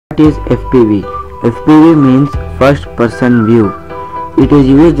is FPV? FPV means first person view. It is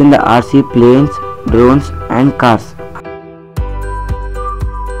used in the RC planes, drones and cars.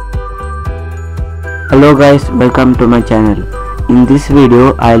 Hello guys, welcome to my channel. In this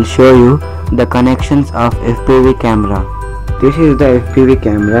video I'll show you the connections of FPV camera. This is the FPV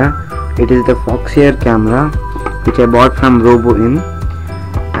camera. It is the Foxeer camera which I bought from RoboIn,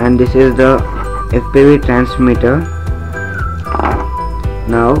 and this is the FPV transmitter.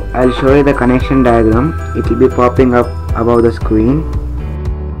 Now I'll show you the connection diagram. It will be popping up above the screen.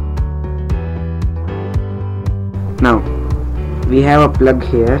 Now we have a plug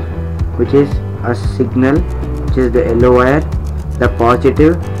here which is a signal, which is the yellow wire, the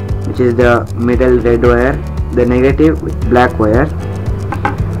positive which is the middle red wire, the negative with black wire,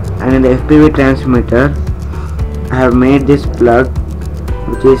 and in the FPV transmitter I have made this plug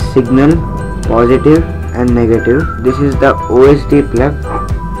which is signal, positive and negative. This is the OSD plug,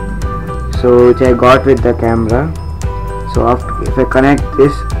 so which I got with the camera. So if I connect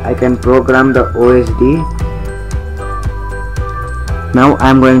this, I can program the OSD. Now I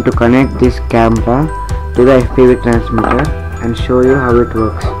am going to connect this camera to the FPV transmitter and show you how it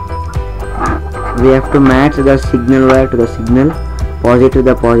works. We have to match the signal wire to the signal, positive to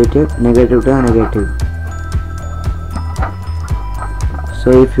the positive, negative to the negative.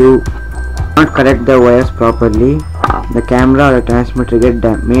 So if you not connect the wires properly, the camera or the transmitter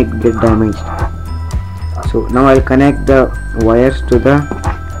may get damaged. So now I'll connect the wires to the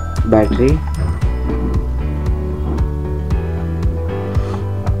battery.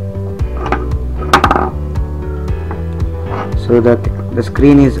 So the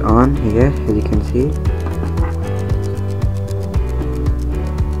screen is on here, as you can see.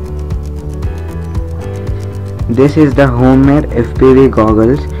 This is the homemade FPV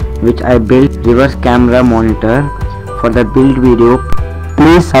goggles which I built reverse camera monitor. For the build video,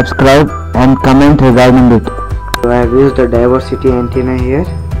 please subscribe and comment regarding it. So I have used the diversity antenna here,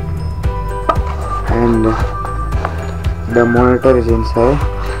 and the monitor is inside.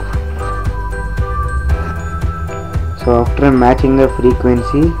 So after matching the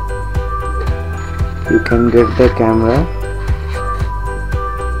frequency, you can get the camera.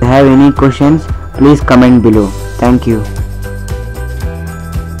 If you have any questions, please comment below. Thank you.